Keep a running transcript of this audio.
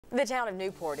The town of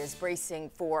Newport is bracing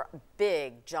for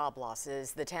big job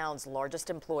losses. The town's largest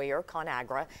employer,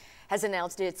 ConAgra, has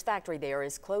announced its factory there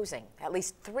is closing. At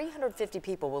least 350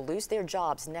 people will lose their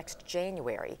jobs next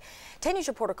January. 10 News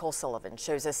reporter Cole Sullivan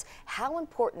shows us how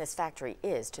important this factory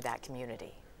is to that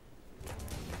community.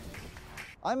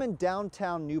 I'm in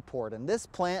downtown Newport, and this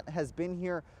plant has been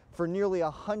here for nearly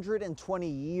 120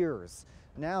 years.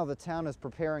 Now the town is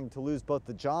preparing to lose both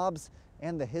the jobs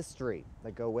and the history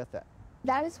that go with it.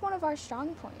 That is one of our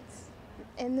strong points.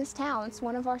 In this town, it's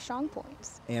one of our strong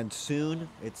points. And soon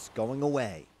it's going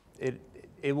away.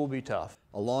 It will be tough.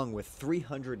 Along with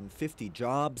 350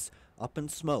 jobs up in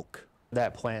smoke.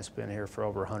 That plant's been here for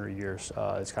over 100 years.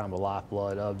 It's kind of a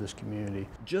lifeblood of this community.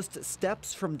 Just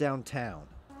steps from downtown.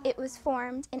 It was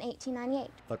formed in 1898.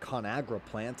 The ConAgra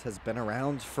plant has been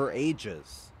around for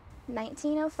ages.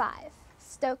 1905,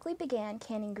 Stokely began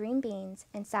canning green beans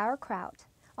and sauerkraut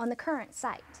on the current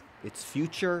site. Its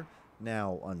future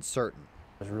now uncertain.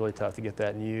 It was really tough to get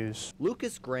that news.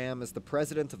 Lucas Graham is the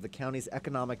president of the county's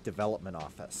Economic Development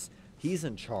Office. He's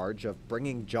in charge of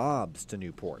bringing jobs to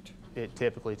Newport. It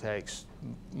typically takes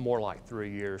more like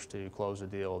 3 years to close a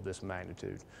deal of this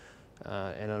magnitude.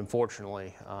 And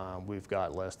unfortunately, we've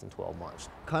got less than 12 months.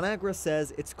 ConAgra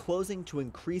says it's closing to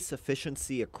increase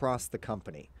efficiency across the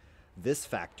company. This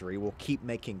factory will keep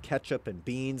making ketchup and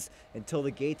beans until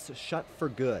the gates shut for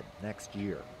good next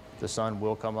year. The sun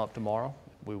will come up tomorrow.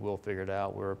 We will figure it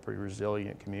out. We're a pretty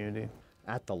resilient community.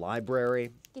 At the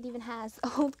library, It even has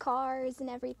old cars and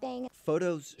everything.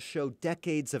 photos show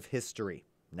decades of history,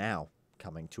 now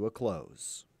coming to a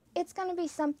close. It's going to be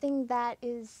something that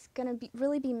is going to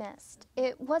really be missed.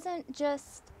 It wasn't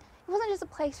just a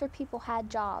place where people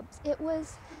had jobs. It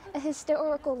was a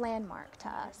historical landmark to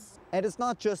us. And it's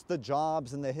not just the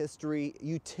jobs and the history,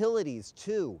 utilities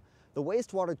too. The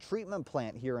wastewater treatment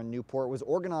plant here in Newport was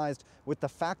organized with the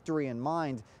factory in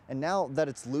mind, and now that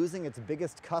it's losing its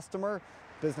biggest customer,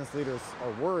 business leaders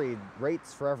are worried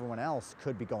rates for everyone else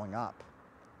could be going up.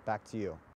 Back to you.